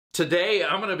Today,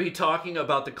 I'm going to be talking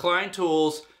about the Klein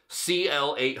Tools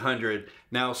CL800.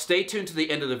 Now, stay tuned to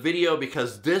the end of the video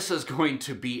because this is going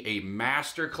to be a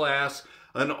masterclass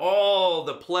on all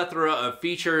the plethora of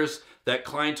features that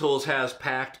Klein Tools has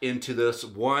packed into this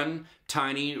one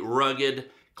tiny, rugged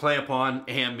clamp-on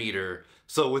ammeter.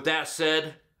 So with that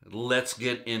said, let's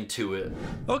get into it.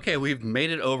 Okay, we've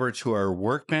made it over to our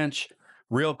workbench.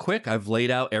 Real quick, I've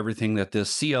laid out everything that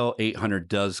this CL800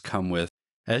 does come with.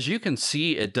 As you can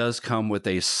see, it does come with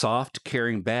a soft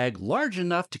carrying bag, large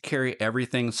enough to carry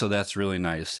everything, so that's really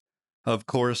nice. Of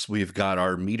course, we've got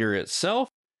our meter itself.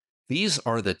 These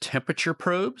are the temperature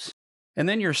probes, and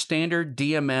then your standard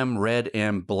DMM red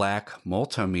and black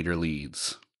multimeter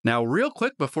leads. Now, real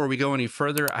quick, before we go any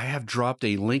further, I have dropped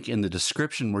a link in the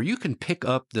description where you can pick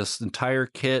up this entire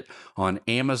kit on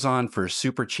Amazon for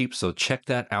super cheap, so check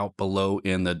that out below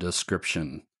in the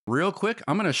description. Real quick,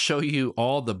 I'm going to show you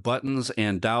all the buttons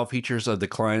and dial features of the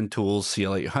Klein Tools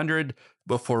CL800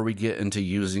 before we get into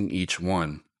using each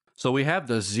one. So we have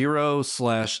the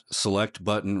 0/select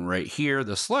button right here.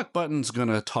 The select button is going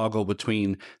to toggle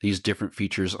between these different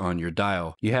features on your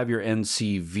dial. You have your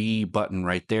NCV button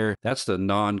right there. That's the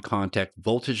non-contact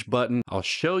voltage button. I'll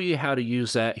show you how to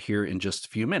use that here in just a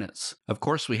few minutes. Of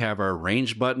course, we have our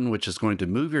range button, which is going to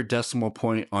move your decimal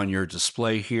point on your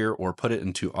display here or put it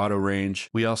into auto range.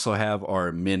 We also have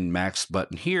our min-max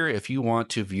button here if you want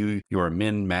to view your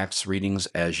min-max readings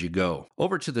as you go.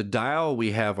 Over to the dial,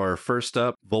 we have our first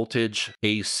up voltage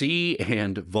AC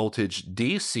and voltage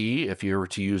DC if you were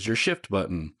to use your shift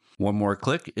button. One more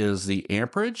click is the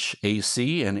amperage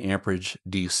AC and amperage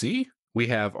DC. We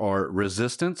have our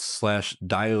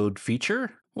resistance/diode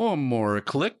feature. One more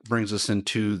click brings us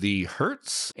into the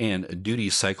hertz and duty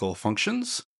cycle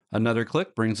functions. Another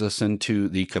click brings us into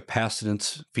the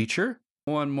capacitance feature.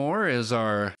 One more is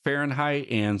our Fahrenheit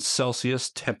and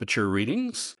Celsius temperature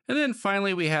readings. And then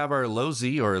finally we have our low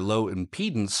Z or low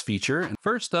impedance feature. And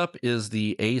first up is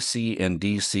the AC and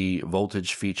DC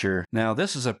voltage feature. Now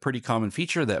this is a pretty common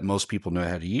feature that most people know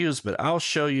how to use, but I'll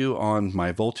show you on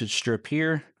my voltage strip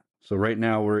here. So right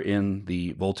now we're in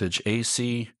the voltage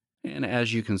AC. And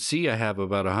as you can see, I have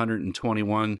about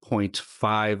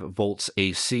 121.5 volts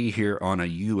AC here on a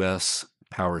US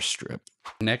power strip.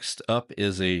 Next up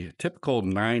is a typical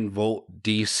 9-volt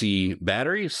DC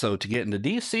battery. So to get into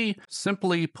DC,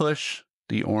 simply push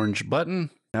the orange button.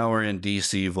 Now we're in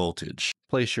DC voltage.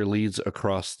 Place your leads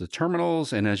across the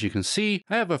terminals, and as you can see,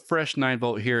 I have a fresh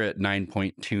 9-volt here at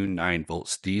 9.29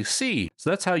 volts DC. So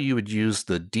that's how you would use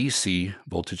the DC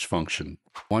voltage function.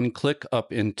 One click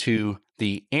up into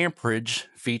the amperage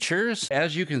features.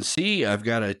 As you can see, I've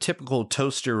got a typical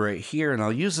toaster right here, and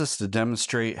I'll use this to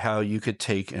demonstrate how you could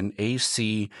take an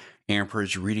AC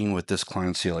amperage reading with this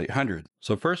Klein CL800.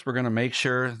 So first we're going to make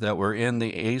sure that we're in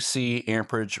the AC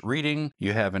amperage reading.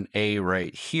 You have an A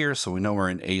right here, so we know we're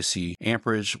in AC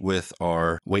amperage with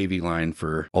our wavy line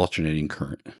for alternating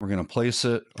current. We're going to place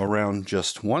it around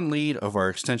just one lead of our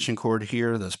extension cord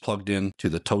here that's plugged in to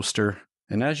the toaster.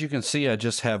 And as you can see, I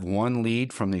just have one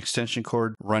lead from the extension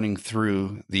cord running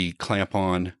through the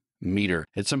clamp-on meter.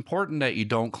 It's important that you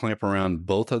don't clamp around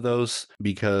both of those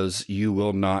because you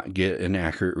will not get an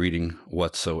accurate reading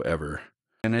whatsoever.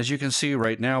 And as you can see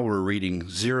right now, we're reading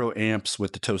 0 amps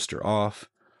with the toaster off.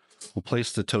 We'll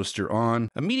place the toaster on.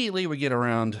 Immediately we get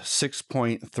around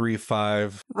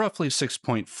 6.35, roughly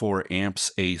 6.4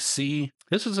 amps AC.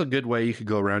 This is a good way you could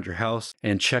go around your house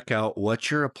and check out what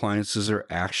your appliances are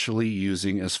actually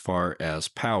using as far as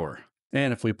power.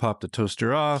 And if we pop the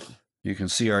toaster off, you can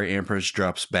see our amperage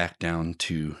drops back down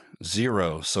to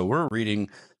 0. So we're reading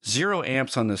 0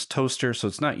 amps on this toaster, so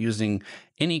it's not using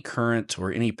any current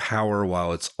or any power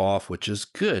while it's off, which is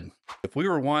good. If we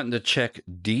were wanting to check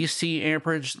DC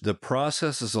amperage, the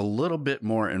process is a little bit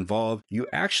more involved. You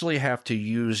actually have to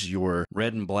use your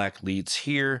red and black leads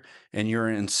here, and you're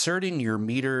inserting your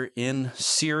meter in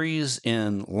series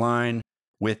in line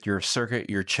with your circuit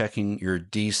you're checking your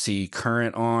DC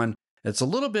current on. It's a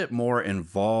little bit more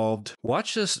involved.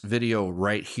 Watch this video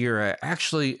right here. I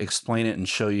actually explain it and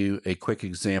show you a quick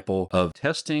example of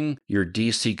testing your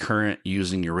DC current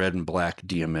using your red and black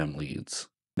DMM leads.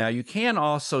 Now you can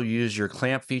also use your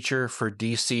clamp feature for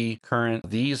DC current.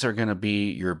 These are going to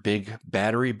be your big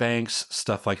battery banks,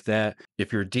 stuff like that.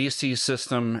 If your DC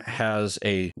system has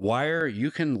a wire,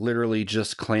 you can literally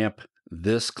just clamp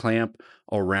this clamp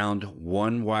around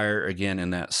one wire again in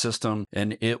that system,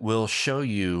 and it will show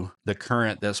you the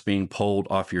current that's being pulled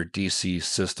off your DC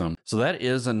system. So that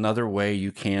is another way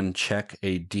you can check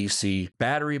a DC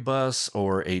battery bus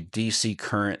or a DC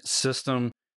current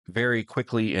system very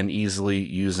quickly and easily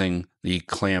using the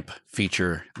clamp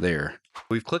feature there.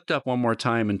 We've clicked up one more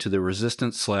time into the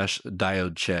resistance /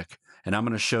 diode check, and I'm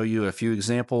going to show you a few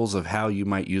examples of how you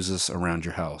might use this around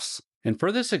your house. And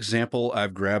for this example,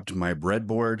 I've grabbed my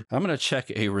breadboard. I'm going to check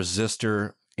a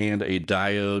resistor and a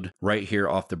diode right here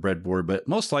off the breadboard, but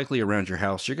most likely around your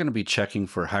house, you're going to be checking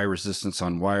for high resistance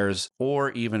on wires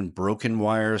or even broken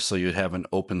wires, so you'd have an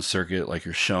open circuit like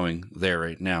you're showing there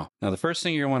right now. Now, the first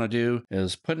thing you want to do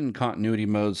is put in continuity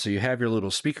mode, so you have your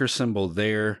little speaker symbol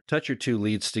there, touch your two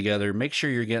leads together, make sure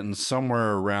you're getting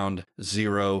somewhere around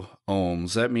 0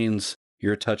 ohms. That means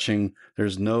you're touching,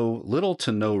 there's little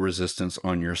to no resistance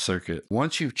on your circuit.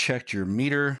 Once you've checked your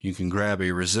meter, you can grab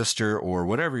a resistor or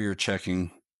whatever you're checking.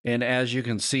 And as you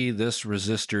can see, this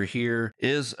resistor here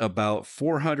is about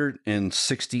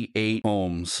 468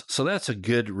 ohms. So that's a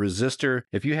good resistor.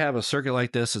 If you have a circuit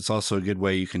like this, it's also a good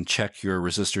way you can check your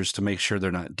resistors to make sure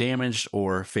they're not damaged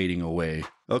or fading away.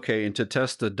 Okay, and to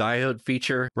test the diode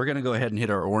feature, we're going to go ahead and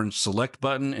hit our orange select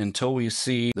button until we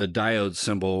see the diode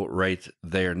symbol right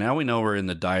there. Now we know we're in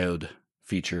the diode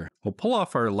feature. We'll pull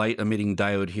off our light emitting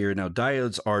diode here. Now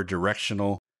diodes are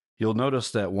directional. You'll notice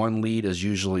that one lead is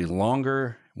usually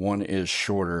longer, one is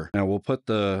shorter. Now we'll put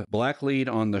the black lead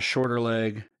on the shorter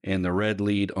leg and the red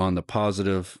lead on the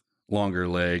positive longer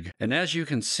leg. And as you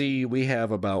can see, we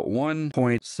have about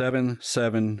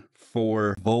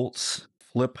 1.774 volts.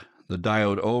 Flip the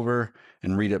diode over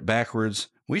and read it backwards.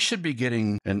 We should be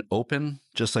getting an open,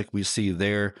 just like we see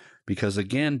there, because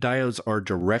again, diodes are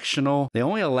directional. They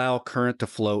only allow current to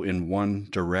flow in one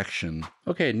direction.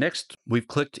 Okay, next we've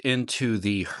clicked into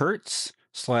the hertz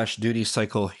 / duty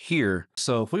cycle here.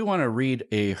 So if we want to read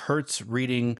a hertz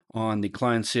reading on the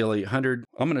Klein CL800,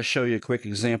 I'm going to show you a quick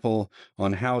example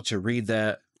on how to read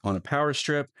that on a power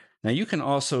strip. Now you can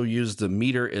also use the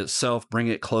meter itself, bring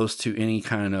it close to any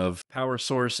kind of power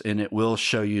source, and it will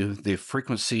show you the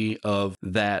frequency of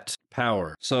that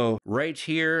power. So right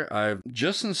here, I've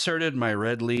just inserted my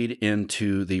red lead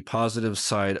into the positive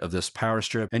side of this power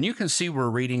strip, and you can see we're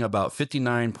reading about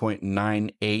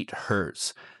 59.98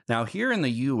 hertz. Now here in the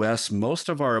US, most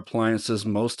of our appliances,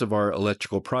 most of our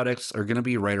electrical products are going to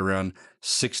be right around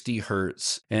 60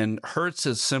 hertz. And hertz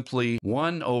is simply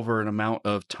 1 over an amount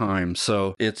of time.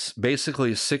 So it's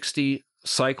basically 60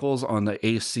 cycles on the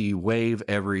AC wave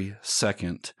every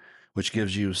second, which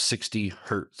gives you 60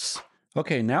 hertz.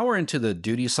 Okay, now we're into the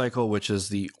duty cycle, which is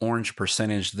the orange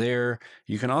percentage there.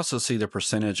 You can also see the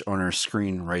percentage on our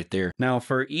screen right there. Now,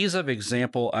 for ease of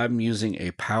example, I'm using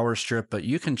a power strip, but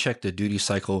you can check the duty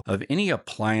cycle of any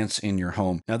appliance in your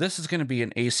home. Now, this is going to be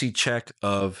an AC check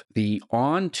of the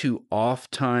on to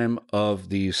off time of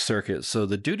the circuit. So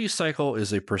the duty cycle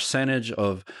is a percentage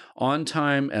of on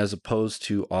time as opposed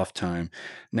to off time.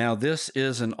 Now, this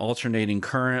is an alternating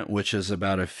current, which is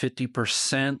about a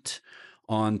 50%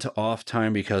 on to off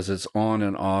time because it's on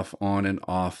and off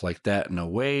like that in a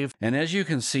wave. And as you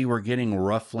can see, we're getting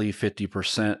roughly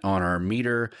 50% on our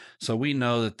meter. So we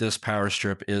know that this power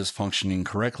strip is functioning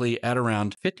correctly at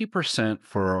around 50%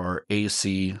 for our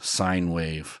AC sine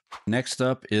wave. Next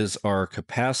up is our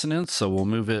capacitance. So we'll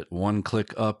move it one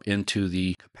click up into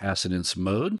the capacitance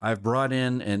mode. I've brought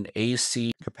in an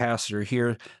AC capacitor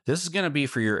here. This is going to be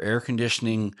for your air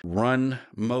conditioning run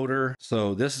motor.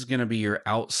 So this is going to be your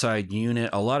outside unit.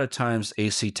 A lot of times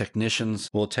AC technicians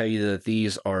will tell you that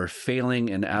these are failing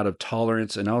and out of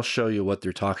tolerance, and I'll show you what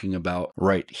they're talking about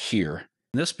right here.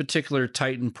 This particular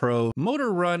Titan Pro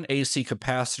motor run AC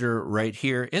capacitor right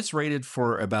here, it's rated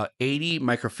for about 80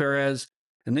 microfarads.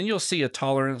 And then you'll see a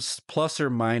tolerance plus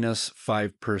or minus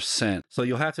 5%. So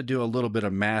you'll have to do a little bit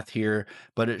of math here,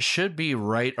 but it should be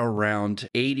right around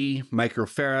 80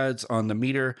 microfarads on the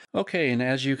meter. Okay, and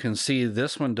as you can see,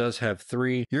 this one does have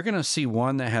 3. You're going to see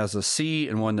one that has a C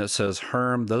and one that says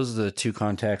Herm. Those are the 2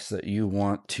 contacts that you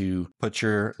want to put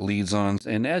your leads on.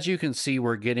 And as you can see,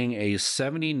 we're getting a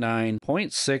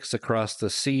 79.6 across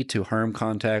the C to Herm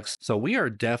contacts. So we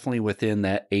are definitely within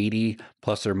that 80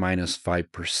 plus or minus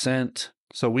 5%.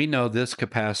 So we know this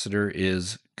capacitor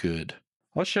is good.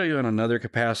 I'll show you on another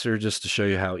capacitor just to show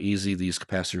you how easy these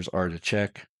capacitors are to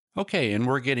check. Okay, and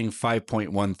we're getting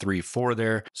 5.134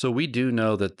 there. So we do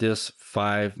know that this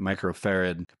 5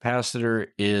 microfarad capacitor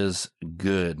is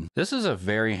good. This is a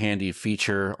very handy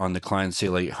feature on the Klein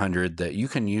CL800 that you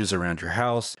can use around your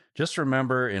house. Just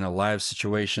remember in a live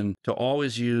situation to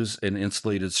always use an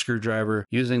insulated screwdriver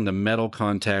using the metal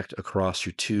contact across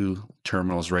your 2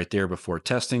 terminals right there before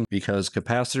testing, because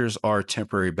capacitors are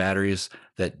temporary batteries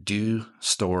that do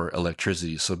store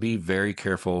electricity. So be very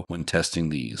careful when testing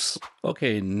these.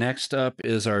 Okay, next up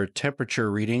is our temperature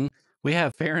reading. We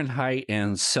have Fahrenheit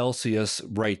and Celsius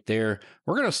right there.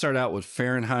 We're going to start out with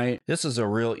Fahrenheit. This is a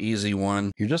real easy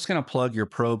one. You're just going to plug your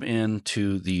probe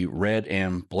into the red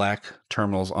and black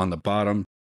terminals on the bottom.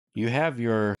 You have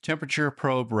your temperature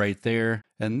probe right there.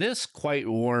 And this quite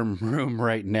warm room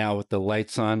right now with the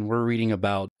lights on, we're reading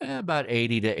about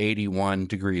 80 to 81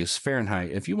 degrees Fahrenheit.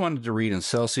 If you wanted to read in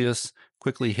Celsius,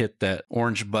 quickly hit that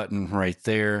orange button right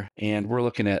there. And we're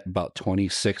looking at about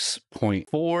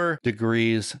 26.4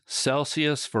 degrees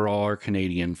Celsius for all our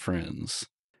Canadian friends.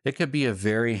 It could be a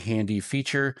very handy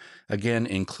feature, again,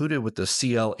 included with the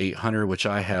CL800, which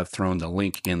I have thrown the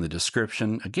link in the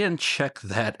description. Again, check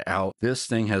that out. This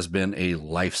thing has been a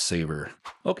lifesaver.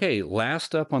 Okay,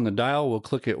 last up on the dial, we'll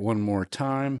click it one more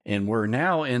time, and we're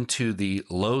now into the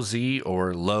low Z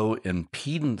or low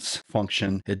impedance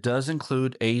function. It does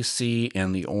include AC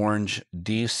and the orange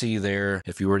DC there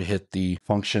if you were to hit the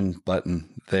function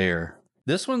button there.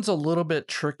 This one's a little bit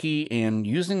tricky, and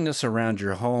using this around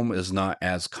your home is not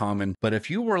as common, but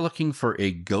if you were looking for a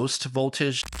ghost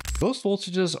voltage, ghost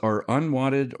voltages are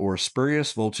unwanted or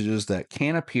spurious voltages that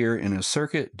can appear in a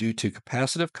circuit due to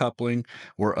capacitive coupling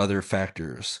or other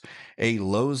factors. A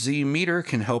low Z meter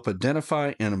can help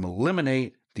identify and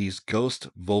eliminate these ghost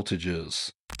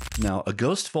voltages. Now, a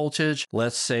ghost voltage,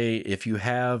 let's say if you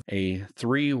have a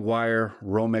 3-wire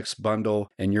Romex bundle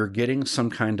and you're getting some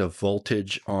kind of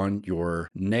voltage on your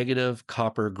negative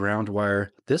copper ground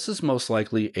wire, this is most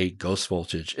likely a ghost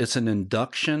voltage. It's an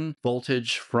induction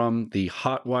voltage from the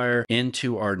hot wire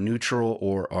into our neutral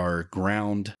or our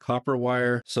ground copper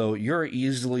wire. So you're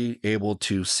easily able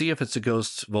to see if it's a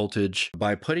ghost voltage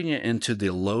by putting it into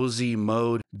the low Z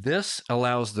mode. This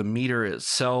allows the meter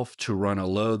itself to run a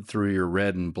load through your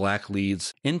red and black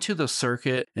leads into the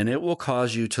circuit, and it will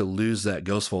cause you to lose that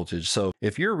ghost voltage. So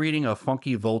if you're reading a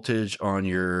funky voltage on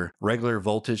your regular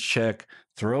voltage check,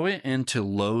 throw it into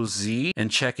low Z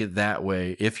and check it that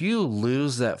way. If you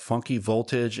lose that funky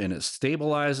voltage and it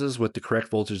stabilizes with the correct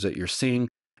voltage that you're seeing,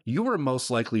 you are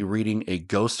most likely reading a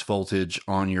ghost voltage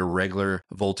on your regular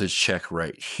voltage check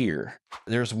right here.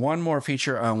 There's one more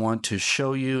feature I want to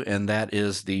show you, and that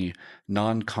is the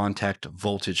non-contact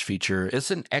voltage feature. It's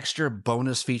an extra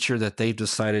bonus feature that they've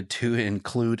decided to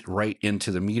include right into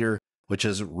the meter, which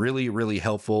is really, really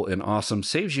helpful and awesome.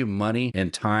 Saves you money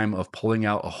and time of pulling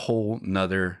out a whole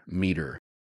nother meter.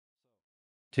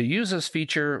 To use this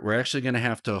feature, we're actually going to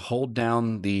have to hold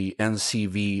down the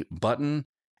NCV button.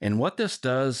 And what this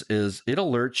does is it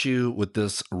alerts you with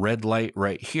this red light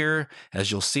right here,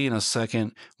 as you'll see in a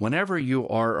second, whenever you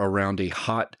are around a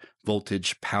hot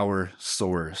voltage power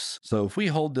source. So if we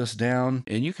hold this down,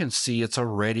 and you can see it's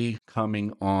already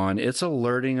coming on, it's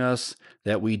alerting us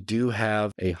that we do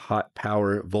have a hot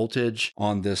power voltage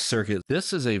on this circuit.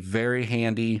 This is a very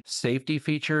handy safety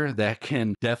feature that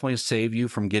can definitely save you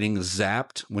from getting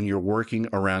zapped when you're working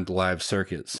around live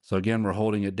circuits. So again, we're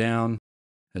holding it down.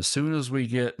 As soon as we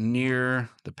get near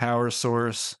the power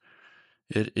source,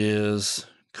 it is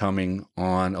coming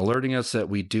on, alerting us that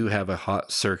we do have a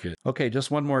hot circuit. Okay,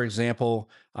 just one more example.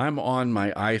 I'm on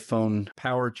my iPhone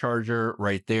power charger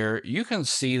right there. You can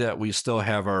see that we still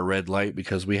have our red light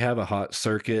because we have a hot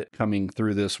circuit coming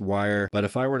through this wire. But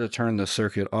if I were to turn the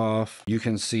circuit off, you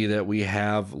can see that we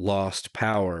have lost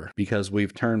power because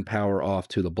we've turned power off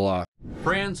to the block.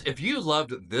 Friends, if you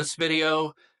loved this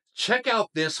video, check out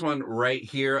this one right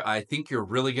here. I think you're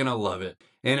really going to love it.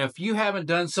 And if you haven't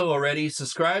done so already,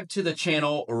 subscribe to the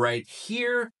channel right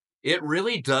here. It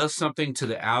really does something to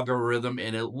the algorithm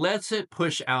and it lets it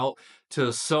push out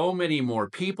to so many more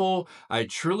people. I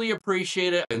truly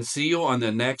appreciate it and see you on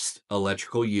the next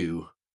Electrical U.